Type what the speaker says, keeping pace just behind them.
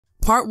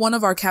Part 1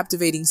 of our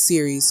captivating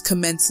series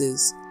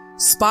commences,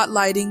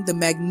 spotlighting the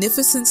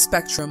magnificent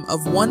spectrum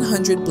of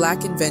 100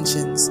 Black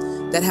inventions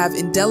that have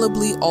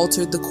indelibly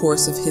altered the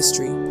course of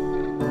history.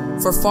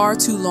 For far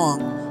too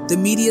long, the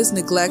media's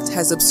neglect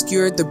has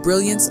obscured the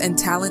brilliance and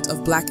talent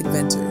of Black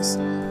inventors,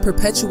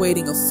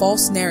 perpetuating a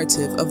false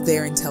narrative of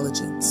their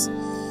intelligence.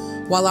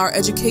 While our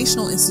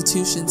educational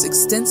institutions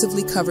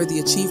extensively cover the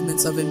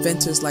achievements of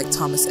inventors like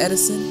Thomas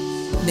Edison,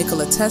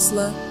 Nikola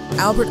Tesla,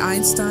 Albert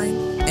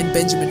Einstein, and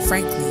Benjamin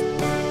Franklin,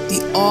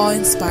 the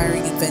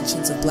awe-inspiring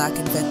inventions of Black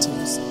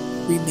inventors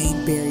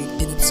remain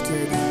buried in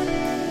obscurity.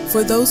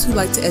 For those who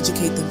like to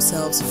educate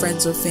themselves,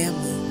 friends, or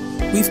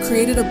family, we've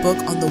created a book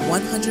on the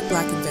 100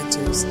 Black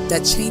inventors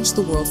that changed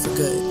the world for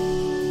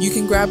good. You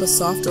can grab a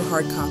soft or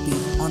hard copy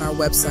on our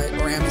website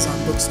or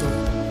Amazon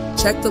bookstore.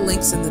 Check the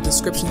links in the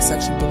description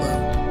section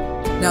below.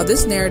 Now,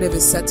 this narrative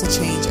is set to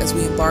change as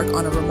we embark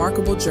on a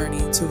remarkable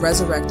journey to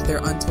resurrect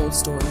their untold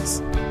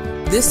stories.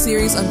 This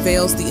series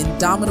unveils the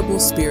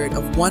indomitable spirit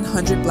of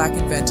 100 Black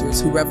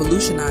inventors who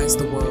revolutionized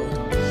the world.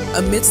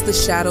 Amidst the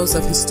shadows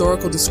of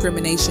historical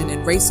discrimination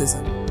and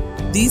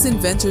racism, these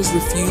inventors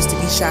refused to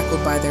be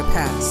shackled by their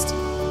past.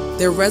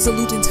 Their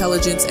resolute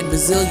intelligence and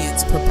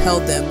resilience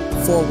propelled them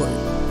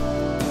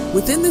forward.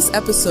 Within this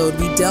episode,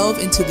 we delve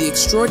into the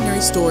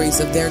extraordinary stories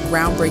of their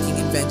groundbreaking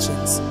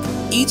inventions,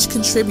 each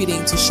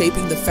contributing to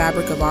shaping the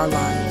fabric of our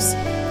lives.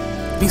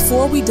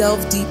 Before we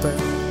delve deeper,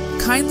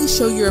 kindly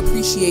show your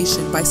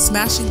appreciation by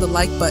smashing the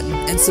like button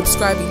and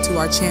subscribing to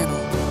our channel,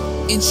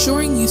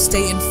 ensuring you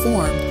stay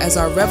informed as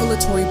our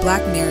revelatory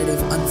Black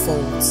narrative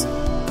unfolds.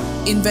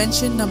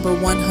 Invention number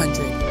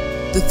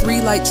 100, the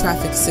three-light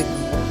traffic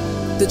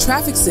signal. The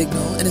traffic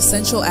signal, an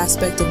essential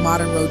aspect of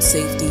modern road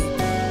safety,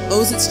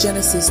 owes its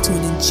genesis to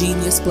an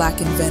ingenious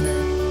Black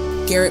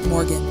inventor, Garrett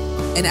Morgan,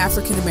 an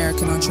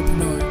African-American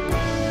entrepreneur.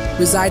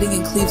 Residing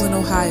in Cleveland,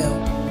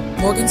 Ohio,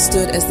 Morgan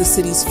stood as the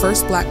city's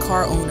first Black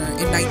car owner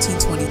in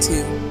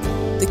 1922.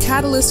 The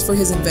catalyst for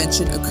his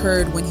invention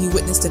occurred when he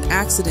witnessed an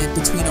accident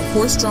between a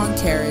horse-drawn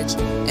carriage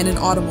and an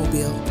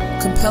automobile,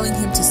 compelling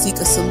him to seek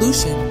a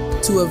solution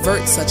to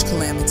avert such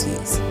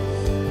calamities.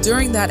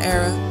 During that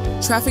era,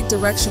 traffic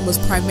direction was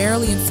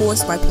primarily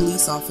enforced by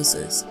police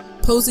officers,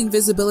 posing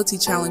visibility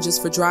challenges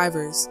for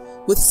drivers,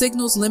 with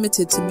signals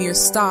limited to mere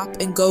stop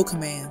and go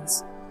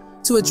commands.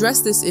 To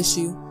address this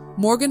issue,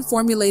 Morgan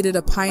formulated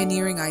a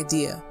pioneering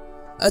idea: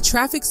 a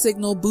traffic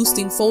signal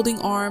boosting folding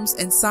arms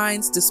and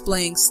signs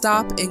displaying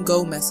stop and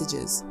go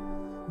messages.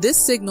 This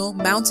signal,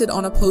 mounted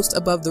on a post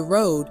above the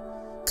road,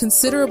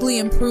 considerably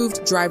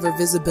improved driver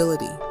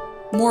visibility.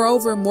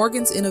 Moreover,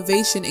 Morgan's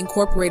innovation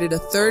incorporated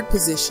a third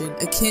position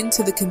akin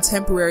to the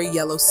contemporary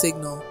yellow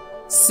signal,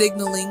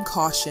 signaling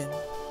caution.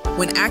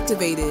 When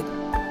activated,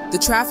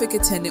 the traffic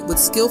attendant would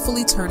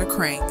skillfully turn a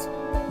crank,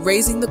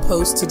 raising the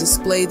post to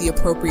display the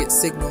appropriate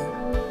signal.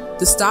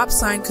 The stop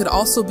sign could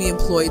also be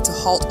employed to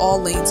halt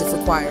all lanes if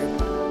required.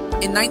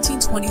 In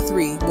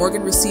 1923,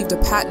 Morgan received a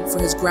patent for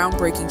his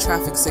groundbreaking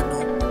traffic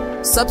signal,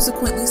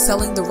 subsequently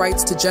selling the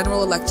rights to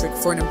General Electric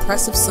for an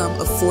impressive sum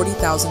of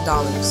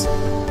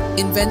 $40,000.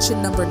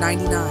 Invention number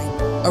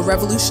 99, a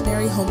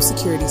revolutionary home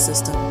security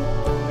system.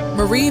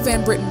 Marie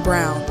Van Britten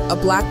Brown, a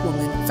Black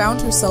woman, found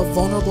herself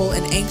vulnerable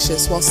and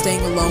anxious while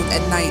staying alone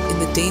at night in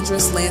the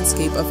dangerous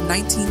landscape of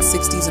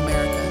 1960s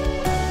America.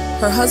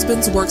 Her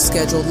husband's work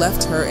schedule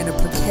left her in a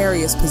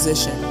precarious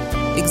position,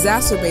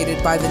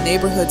 exacerbated by the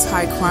neighborhood's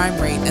high crime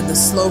rate and the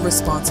slow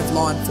response of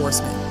law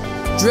enforcement.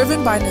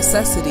 Driven by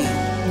necessity,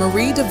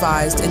 Marie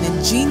devised an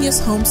ingenious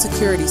home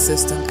security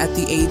system at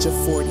the age of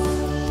 40.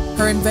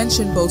 Her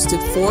invention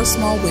boasted 4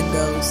 small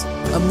windows,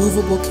 a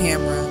movable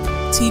camera,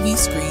 TV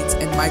screens,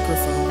 and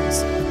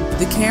microphones.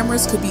 The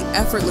cameras could be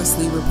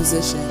effortlessly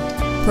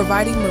repositioned,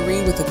 providing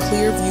Marie with a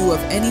clear view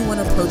of anyone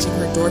approaching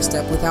her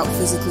doorstep without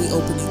physically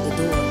opening the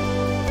door.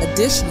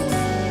 Additionally,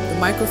 the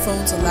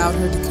microphones allowed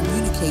her to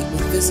communicate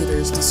with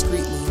visitors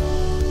discreetly.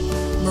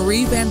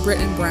 Marie Van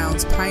Britten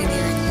Brown's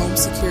pioneering home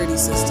security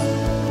system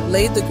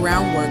laid the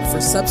groundwork for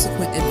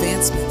subsequent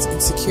advancements in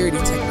security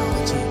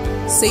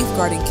technology,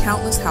 safeguarding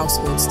countless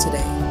households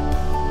today.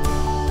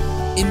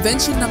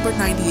 Invention number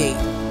 98,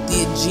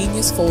 the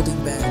ingenious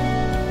folding bed.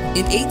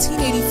 In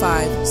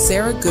 1885,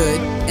 Sarah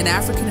Good, an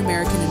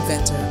African-American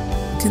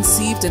inventor,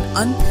 conceived an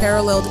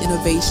unparalleled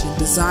innovation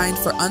designed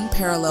for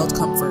unparalleled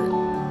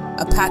comfort: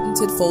 a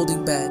patented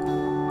folding bed,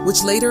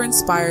 which later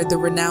inspired the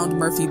renowned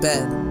Murphy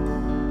bed.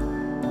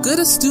 Good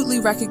astutely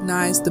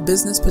recognized the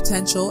business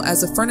potential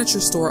as a furniture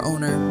store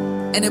owner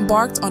and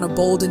embarked on a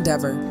bold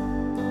endeavor.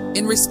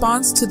 In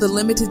response to the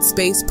limited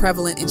space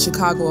prevalent in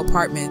Chicago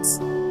apartments,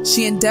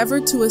 she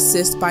endeavored to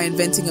assist by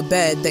inventing a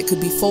bed that could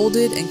be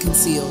folded and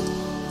concealed,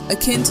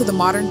 akin to the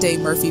modern-day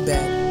Murphy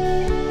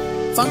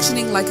bed.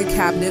 Functioning like a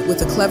cabinet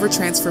with a clever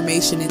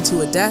transformation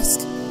into a desk,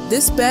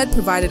 this bed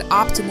provided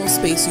optimal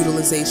space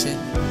utilization.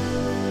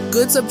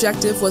 Good's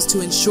objective was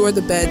to ensure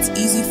the bed's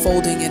easy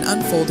folding and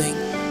unfolding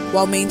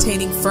while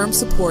maintaining firm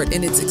support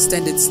in its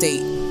extended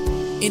state.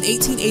 In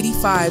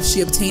 1885,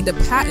 she obtained a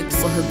patent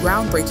for her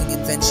groundbreaking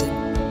invention,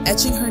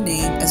 etching her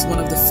name as one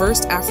of the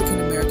first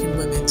African-American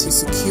women to to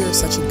secure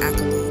such an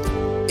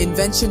accolade.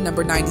 Invention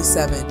number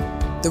 97,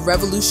 the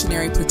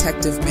revolutionary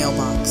protective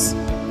mailbox.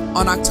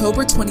 On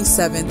October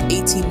 27,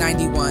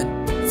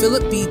 1891,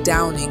 Philip B.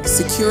 Downing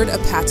secured a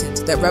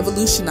patent that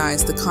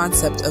revolutionized the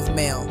concept of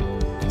mail,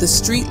 the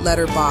street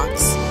letter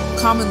box,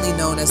 commonly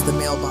known as the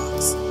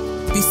mailbox.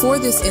 Before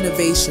this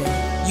innovation,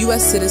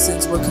 U.S.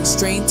 citizens were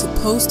constrained to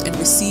post and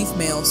receive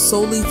mail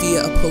solely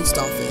via a post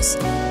office,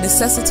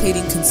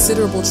 necessitating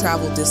considerable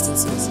travel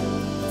distances.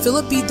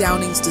 Philip B.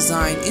 Downing's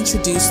design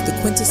introduced the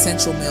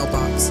quintessential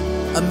mailbox,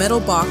 a metal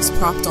box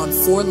propped on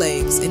 4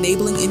 legs,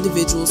 enabling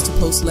individuals to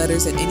post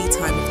letters at any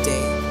time of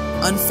day,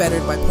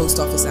 unfettered by post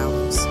office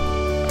hours.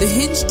 The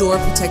hinged door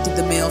protected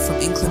the mail from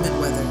inclement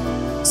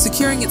weather,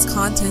 securing its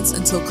contents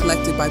until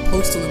collected by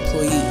postal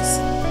employees.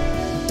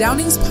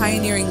 Downing's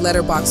pioneering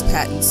letterbox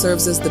patent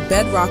serves as the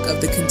bedrock of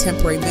the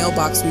contemporary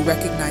mailbox we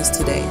recognize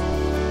today.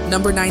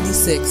 Number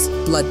 96,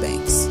 blood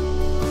banks.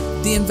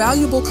 The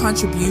invaluable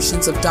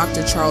contributions of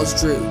Dr. Charles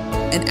Drew,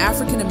 an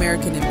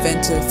African-American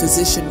inventor,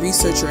 physician,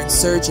 researcher, and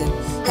surgeon,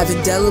 have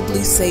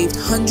indelibly saved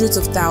hundreds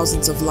of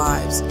thousands of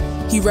lives.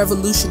 He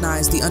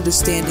revolutionized the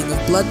understanding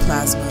of blood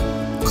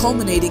plasma,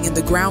 culminating in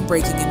the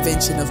groundbreaking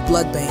invention of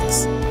blood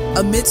banks.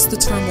 Amidst the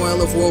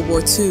turmoil of World War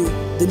II,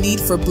 the need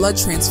for blood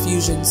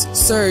transfusions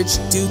surged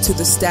due to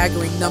the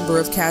staggering number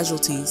of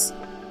casualties.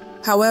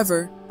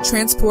 However,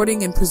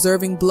 transporting and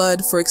preserving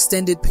blood for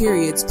extended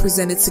periods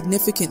presented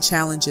significant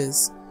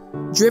challenges.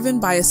 Driven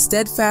by a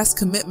steadfast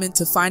commitment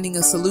to finding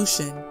a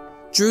solution,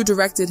 Drew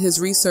directed his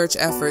research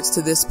efforts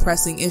to this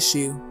pressing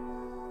issue.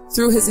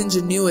 Through his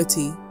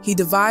ingenuity, he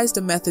devised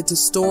a method to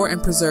store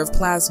and preserve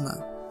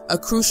plasma, a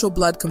crucial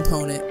blood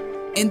component,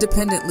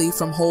 independently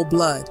from whole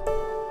blood.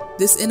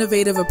 This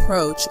innovative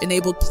approach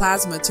enabled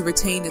plasma to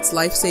retain its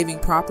life-saving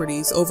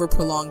properties over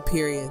prolonged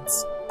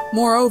periods.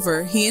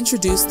 Moreover, he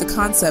introduced the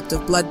concept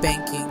of blood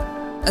banking,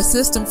 a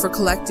system for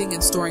collecting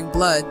and storing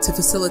blood to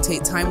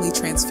facilitate timely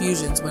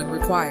transfusions when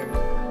required.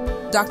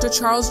 Dr.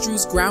 Charles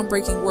Drew's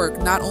groundbreaking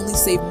work not only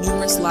saved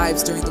numerous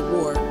lives during the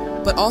war,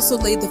 but also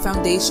laid the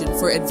foundation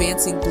for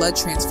advancing blood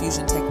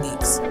transfusion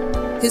techniques.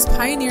 His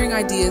pioneering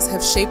ideas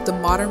have shaped the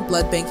modern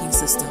blood banking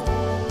system,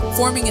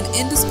 forming an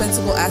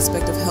indispensable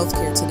aspect of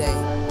healthcare today.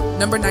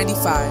 Number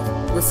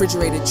 95,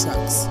 refrigerated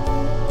trucks.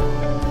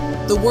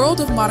 The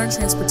world of modern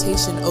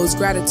transportation owes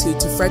gratitude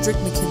to Frederick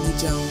McKinley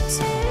Jones,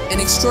 an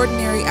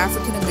extraordinary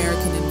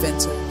African-American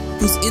inventor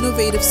whose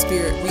innovative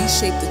spirit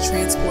reshaped the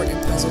transport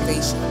and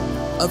preservation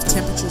of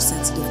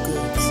temperature-sensitive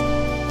goods.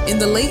 In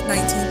the late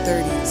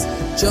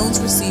 1930s, Jones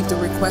received a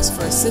request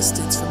for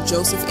assistance from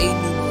Joseph A.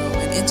 Numero,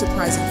 an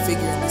enterprising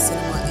figure in the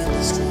cinema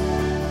industry.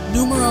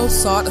 Numero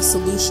sought a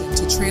solution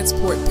to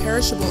transport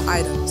perishable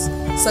items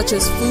such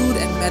as food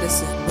and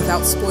medicine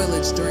without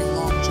spoilage during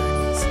long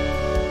journeys.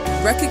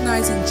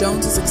 Recognizing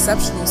Jones's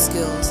exceptional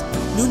skills,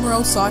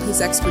 Numero sought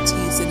his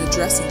expertise in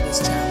addressing this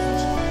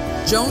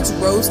challenge. Jones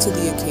rose to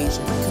the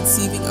occasion,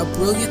 conceiving a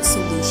brilliant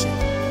solution,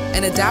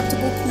 an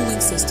adaptable cooling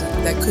system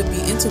that could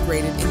be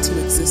integrated into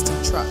existing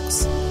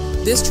trucks.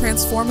 This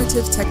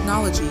transformative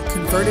technology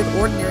converted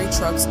ordinary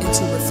trucks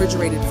into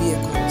refrigerated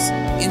vehicles,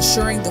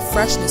 ensuring the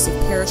freshness of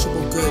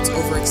perishable goods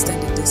over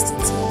extended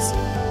distances.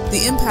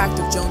 The impact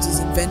of Jones's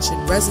invention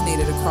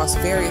resonated across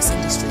various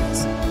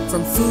industries,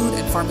 from food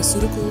and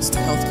pharmaceuticals to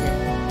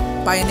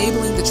healthcare. By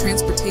enabling the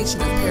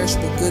transportation of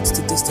perishable goods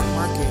to distant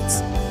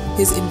markets,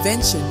 his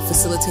invention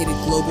facilitated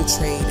global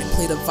trade and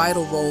played a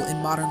vital role in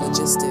modern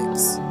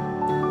logistics.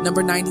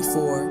 Number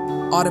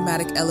 94,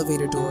 automatic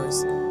elevator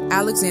doors.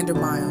 Alexander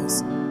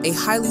Miles, a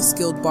highly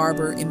skilled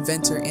barber,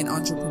 inventor, and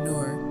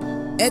entrepreneur,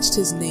 etched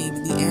his name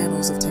in the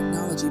annals of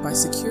technology by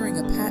securing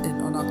a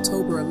patent on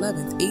October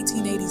 11,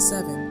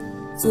 1887,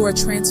 for a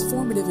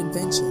transformative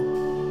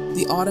invention,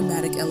 the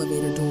automatic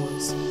elevator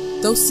doors.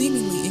 Though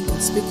seemingly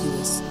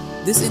inconspicuous,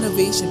 this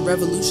innovation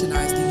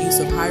revolutionized the use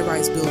of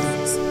high-rise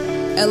buildings,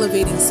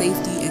 elevating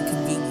safety and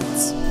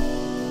convenience.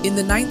 In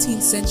the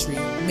 19th century,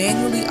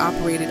 manually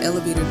operated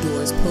elevator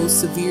doors posed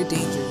severe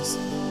dangers,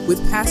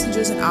 with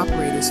passengers and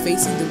operators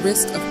facing the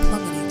risk of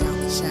plummeting down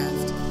the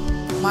shaft.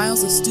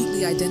 Miles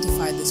astutely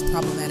identified this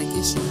problematic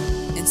issue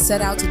and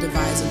set out to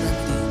devise a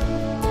remedy.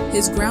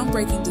 His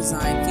groundbreaking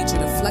design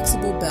featured a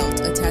flexible belt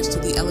attached to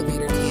the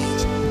elevator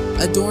cage,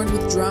 adorned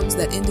with drums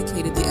that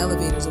indicated the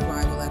elevator's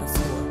arrival at a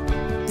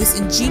floor. This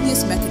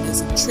ingenious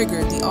mechanism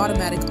triggered the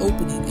automatic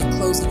opening and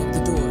closing of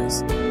the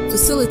doors,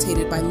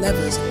 facilitated by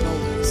levers and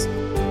rollers.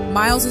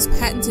 Miles's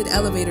patented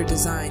elevator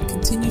design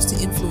continues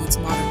to influence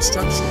modern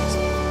structures,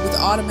 with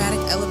automatic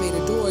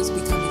elevator doors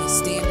becoming a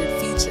standard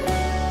feature,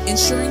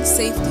 ensuring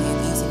safety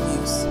and ease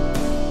of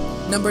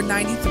use. Number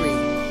 93,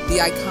 the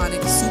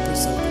iconic Super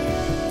Soaker.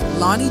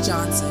 Lonnie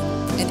Johnson,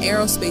 an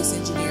aerospace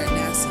engineer at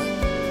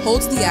NASA,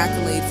 holds the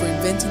accolade for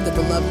inventing the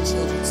beloved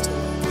children's toy,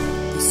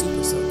 the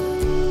Super Soaker.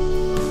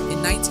 In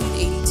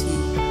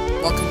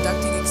 1982, while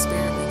conducting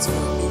experiments for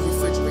a new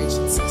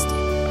refrigeration system,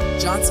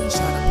 Johnson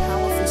shot a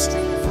powerful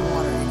stream of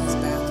water in his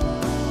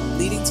bathroom,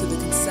 leading to the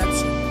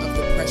conception of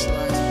the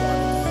pressurized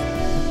water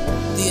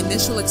gun. The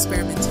initial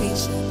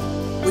experimentation,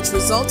 which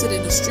resulted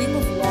in a stream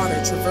of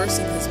water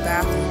traversing his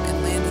bathroom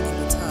and landing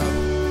in the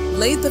tub,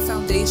 laid the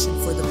foundation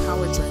for the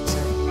power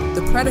drencher,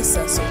 the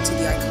predecessor to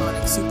the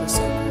iconic Super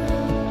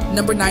Soaker.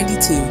 Number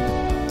 92.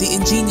 The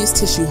ingenious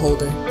tissue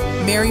holder,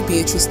 Mary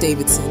Beatrice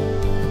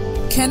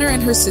Davidson. Kenner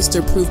and her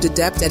sister proved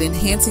adept at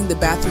enhancing the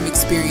bathroom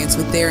experience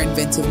with their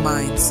inventive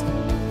minds.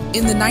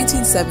 In the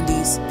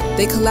 1970s,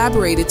 they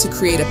collaborated to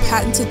create a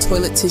patented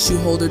toilet tissue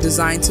holder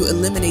designed to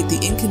eliminate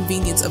the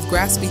inconvenience of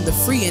grasping the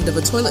free end of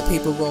a toilet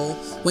paper roll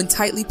when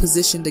tightly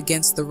positioned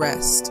against the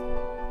rest.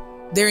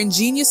 Their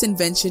ingenious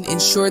invention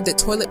ensured that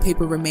toilet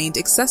paper remained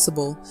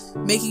accessible,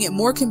 making it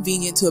more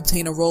convenient to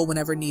obtain a roll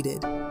whenever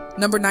needed.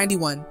 Number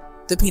 91.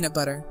 The peanut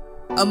butter.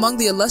 Among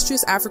the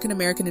illustrious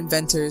African-American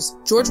inventors,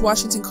 George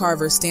Washington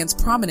Carver stands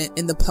prominent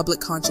in the public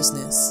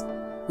consciousness.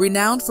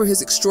 Renowned for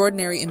his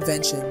extraordinary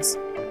inventions,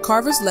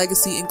 Carver's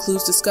legacy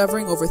includes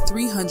discovering over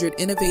 300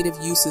 innovative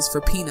uses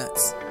for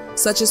peanuts,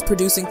 such as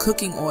producing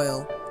cooking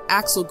oil,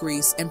 axle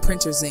grease, and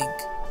printer's ink.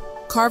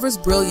 Carver's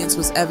brilliance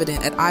was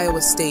evident at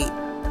Iowa State,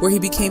 where he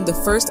became the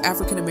first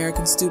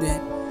African-American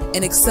student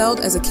and excelled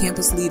as a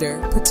campus leader,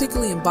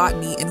 particularly in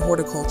botany and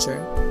horticulture.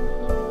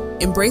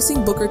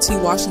 Embracing Booker T.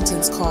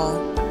 Washington's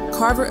call,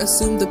 Carver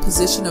assumed the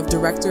position of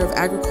Director of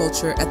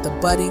Agriculture at the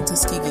budding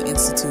Tuskegee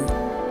Institute,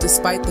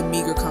 despite the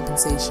meager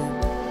compensation.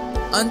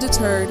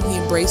 Undeterred, he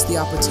embraced the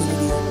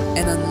opportunity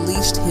and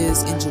unleashed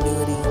his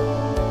ingenuity.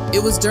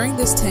 It was during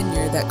this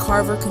tenure that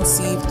Carver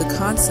conceived the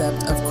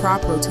concept of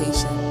crop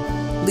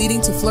rotation,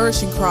 leading to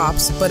flourishing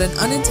crops, but an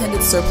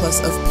unintended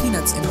surplus of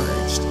peanuts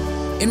emerged.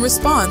 In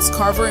response,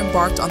 Carver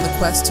embarked on the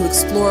quest to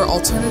explore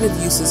alternative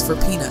uses for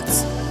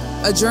peanuts,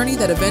 a journey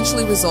that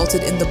eventually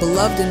resulted in the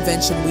beloved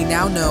invention we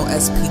now know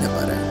as peanut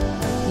butter.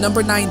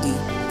 Number 90.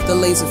 The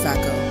laser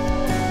phaco.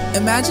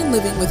 Imagine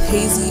living with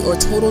hazy or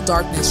total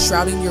darkness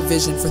shrouding your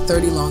vision for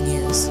 30 long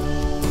years.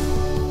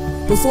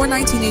 Before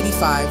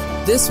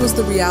 1985, this was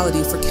the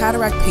reality for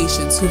cataract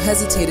patients who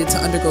hesitated to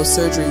undergo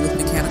surgery with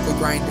mechanical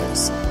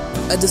grinders.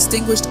 A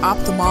distinguished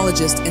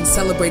ophthalmologist and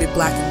celebrated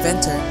black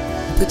inventor,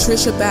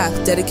 Patricia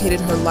Bath dedicated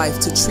her life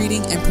to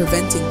treating and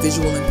preventing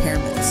visual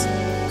impairments.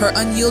 Her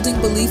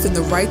unyielding belief in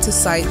the right to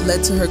sight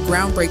led to her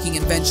groundbreaking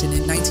invention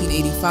in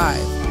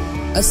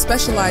 1985, a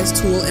specialized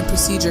tool and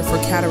procedure for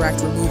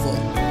cataract removal.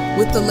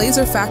 With the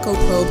laser phaco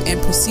probe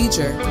and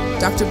procedure,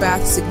 Dr.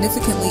 Bath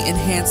significantly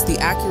enhanced the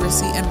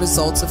accuracy and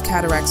results of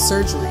cataract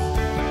surgery,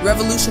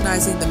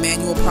 revolutionizing the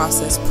manual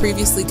process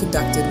previously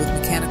conducted with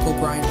mechanical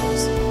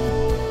grinders.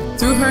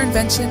 Through her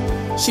invention,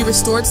 she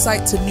restored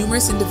sight to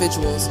numerous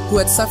individuals who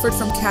had suffered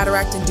from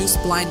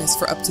cataract-induced blindness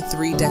for up to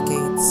 3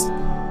 decades.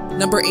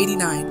 Number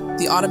 89.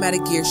 The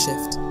automatic gear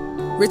shift.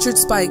 Richard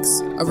Spikes,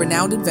 a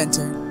renowned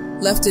inventor,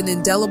 left an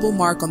indelible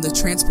mark on the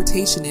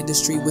transportation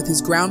industry with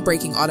his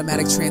groundbreaking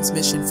automatic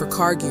transmission for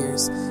car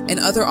gears and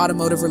other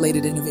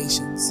automotive-related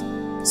innovations.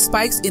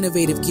 Spike's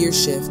innovative gear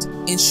shift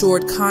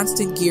ensured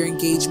constant gear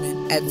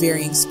engagement at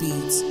varying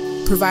speeds,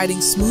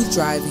 providing smooth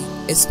driving,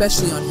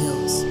 especially on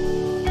hills.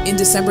 In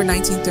December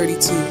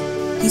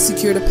 1932, he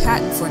secured a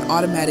patent for an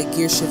automatic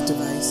gear shift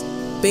device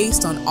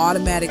based on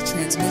automatic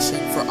transmission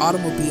for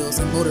automobiles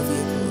and motor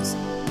vehicles.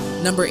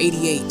 Number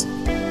 88.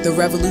 The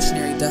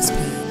revolutionary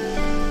dustpan.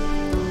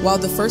 While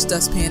the first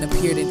dustpan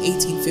appeared in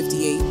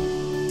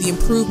 1858, the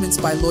improvements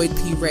by Lloyd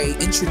P. Ray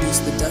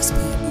introduced the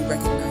dustpan we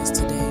recognize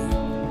today.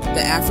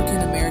 The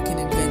African-American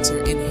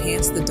inventor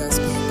enhanced the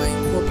dustpan by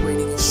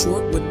incorporating a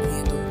short wooden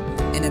handle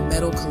and a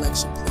metal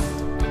collection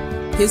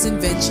plate. His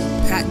invention,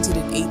 patented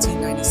in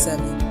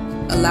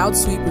 1897, allowed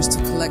sweepers to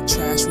collect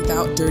trash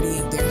without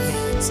dirtying their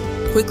hands,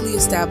 quickly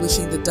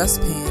establishing the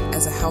dustpan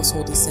as a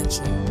household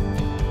essential.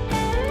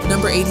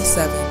 Number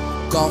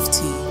 87. Golf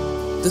tee.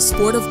 The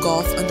sport of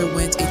golf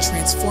underwent a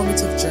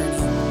transformative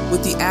journey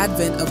with the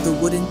advent of the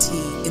wooden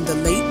tee in the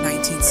late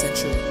 19th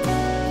century.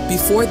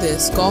 Before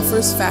this,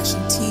 golfers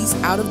fashioned tees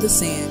out of the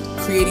sand,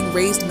 creating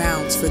raised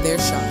mounds for their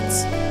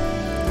shots.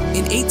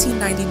 In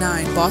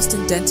 1899,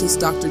 Boston dentist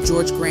Dr.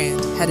 George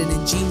Grant had an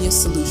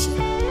ingenious solution,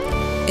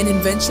 an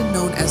invention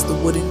known as the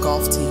wooden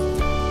golf tee.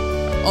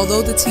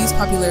 Although the tee's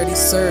popularity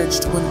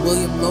surged when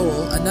William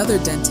Lowell, another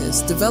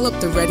dentist, developed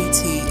the ready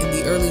tee in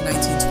the early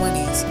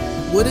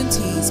 1920s, wooden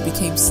tees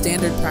became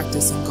standard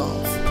practice in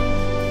golf.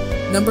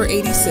 Number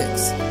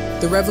 86.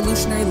 The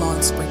revolutionary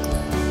lawn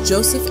sprinkler.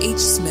 Joseph H.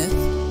 Smith,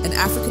 an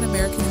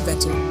African-American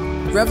inventor,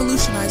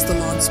 revolutionized the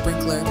lawn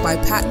sprinkler by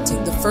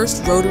patenting the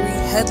first rotary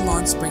head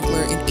lawn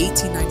sprinkler in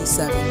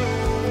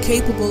 1897,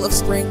 capable of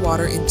spraying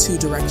water in 2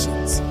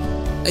 directions.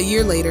 A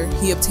year later,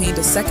 he obtained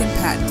a second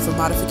patent for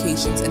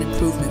modifications and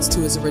improvements to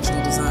his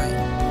original design.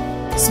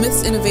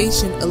 Smith's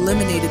innovation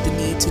eliminated the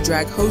need to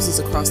drag hoses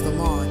across the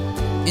lawn,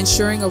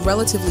 ensuring a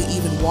relatively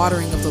even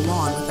watering of the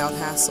lawn without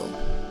hassle.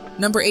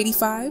 Number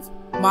 85.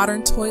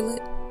 Modern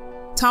toilet.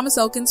 Thomas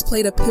Elkins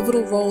played a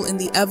pivotal role in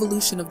the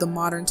evolution of the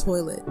modern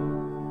toilet.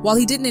 While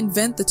he didn't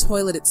invent the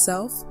toilet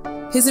itself,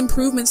 his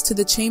improvements to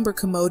the chamber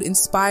commode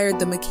inspired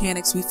the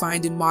mechanics we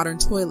find in modern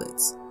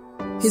toilets.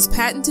 His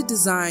patented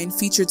design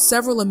featured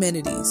several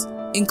amenities,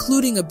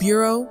 including a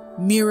bureau,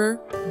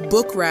 mirror,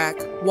 book rack,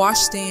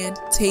 washstand,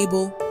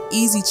 table,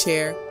 easy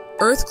chair,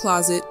 earth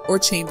closet, or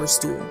chamber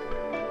stool.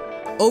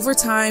 Over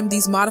time,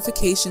 these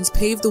modifications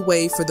paved the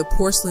way for the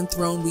porcelain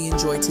throne we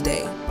enjoy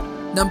today.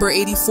 Number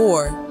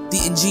 84,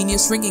 the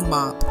ingenious ringing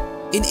mop.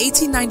 In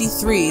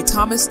 1893,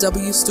 Thomas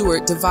W.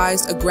 Stewart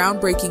devised a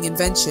groundbreaking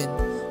invention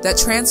that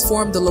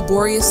transformed the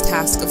laborious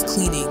task of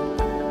cleaning.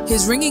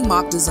 His ringing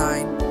mop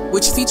design,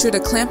 which featured a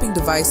clamping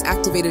device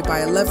activated by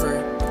a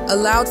lever,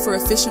 allowed for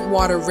efficient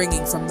water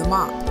wringing from the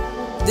mop.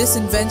 This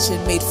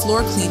invention made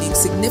floor cleaning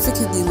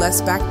significantly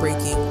less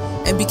backbreaking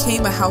and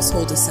became a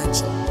household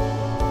essential.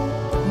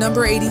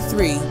 Number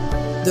 83,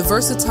 the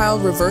versatile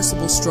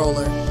reversible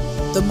stroller.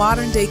 The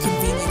modern-day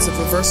convenience of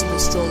reversible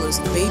strollers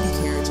and baby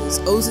carriages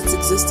owes its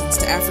existence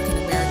to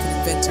African-American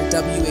inventor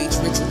W.H.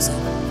 Richardson.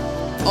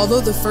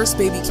 Although the first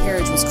baby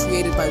carriage was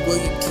created by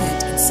William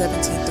Kent in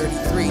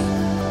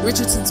 1733,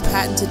 Richardson's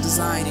patented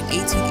design in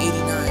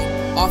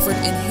 1889 offered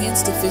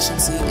enhanced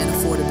efficiency and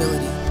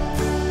affordability.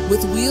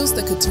 With wheels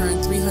that could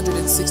turn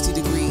 360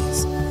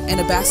 degrees and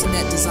a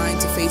bassinet designed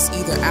to face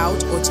either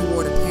out or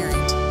toward a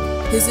parent,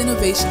 his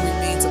innovation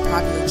remains a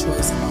popular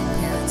choice among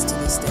parents to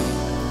this day.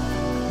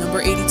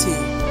 Number 82,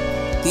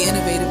 the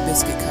innovative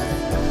biscuit cutter.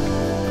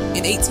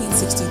 In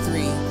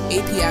 1863,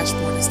 A.P.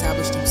 Ashbourne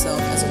established himself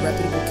as a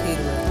reputable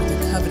caterer with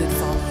a coveted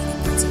following in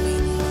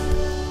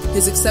Pennsylvania.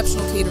 His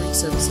exceptional catering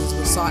services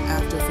were sought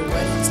after for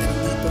weddings and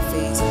elite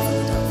buffets in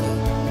Philadelphia,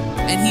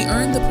 and he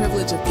earned the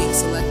privilege of being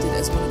selected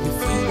as one of the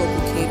few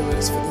local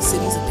caterers for the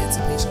city's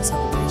emancipation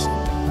celebration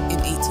in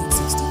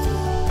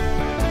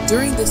 1863.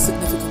 During this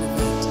significant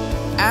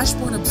event,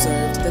 Ashbourne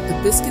observed that the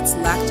biscuits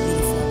lacked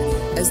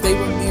uniformity as they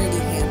were merely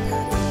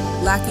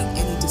hand-patterned, lacking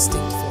any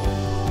distinct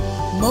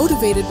form.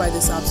 Motivated by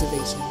this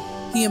observation,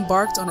 he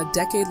embarked on a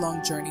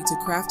decade-long journey to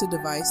craft a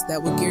device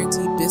that would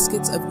guarantee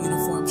biscuits of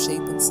uniform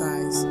shape and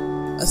size,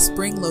 a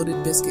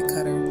spring-loaded biscuit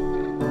cutter.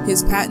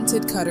 His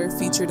patented cutter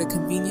featured a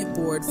convenient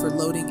board for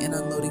loading and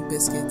unloading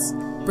biscuits,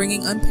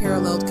 bringing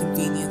unparalleled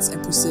convenience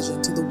and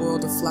precision to the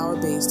world of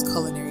flour-based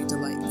culinary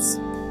delights.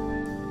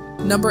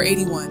 Number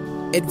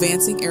 81,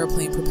 advancing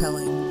airplane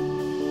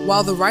propelling.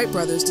 While the Wright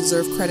brothers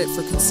deserve credit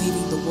for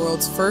conceiving the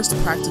world's first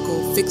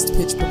practical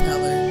fixed-pitch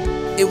propeller,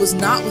 it was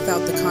not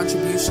without the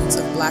contributions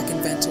of black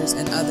inventors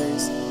and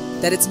others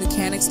that its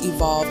mechanics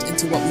evolved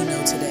into what we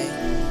know today.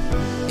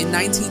 In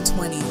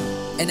 1920,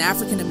 an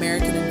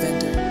African-American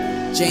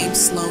inventor, James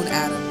Sloan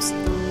Adams,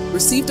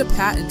 received a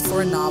patent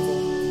for a novel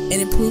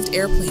and improved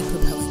airplane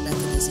propelling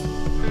mechanism.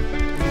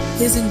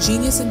 His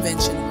ingenious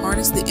invention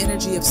harnessed the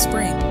energy of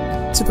spring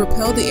to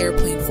propel the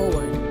airplane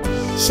forward,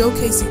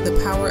 showcasing the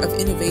power of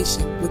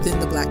innovation within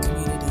the black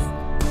community.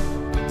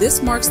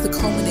 This marks the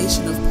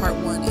culmination of part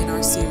 1 in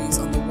our series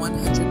on the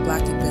 100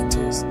 black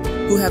inventors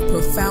who have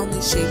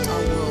profoundly shaped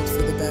our world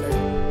for the better.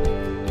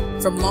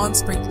 From lawn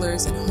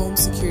sprinklers and home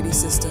security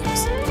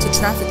systems to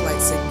traffic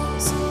light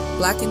signals,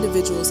 black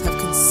individuals have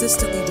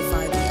consistently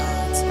defied the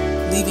odds,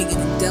 leaving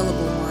an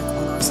indelible mark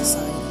on our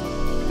society.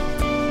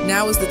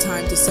 Now is the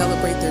time to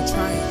celebrate their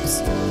triumphs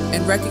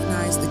and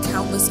recognize the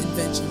countless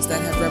inventions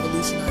that have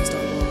revolutionized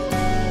our world.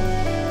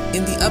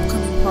 In the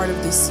upcoming part of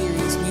this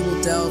series, we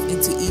will delve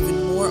into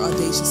even more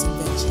audacious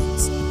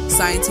inventions,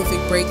 scientific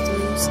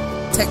breakthroughs,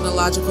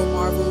 technological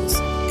marvels,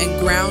 and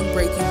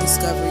groundbreaking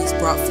discoveries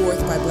brought forth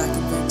by black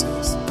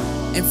inventors.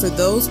 And for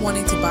those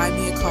wanting to buy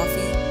me a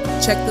coffee,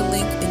 check the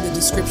link in the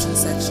description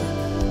section.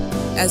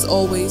 As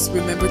always,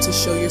 remember to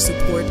show your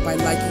support by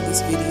liking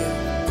this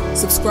video,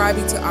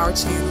 subscribing to our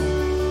channel,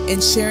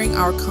 and sharing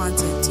our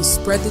content to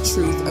spread the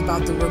truth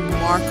about the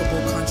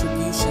remarkable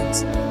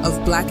contributions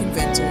of black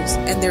inventors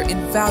and their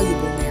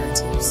invaluable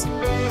narratives.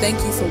 Thank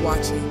you for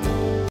watching.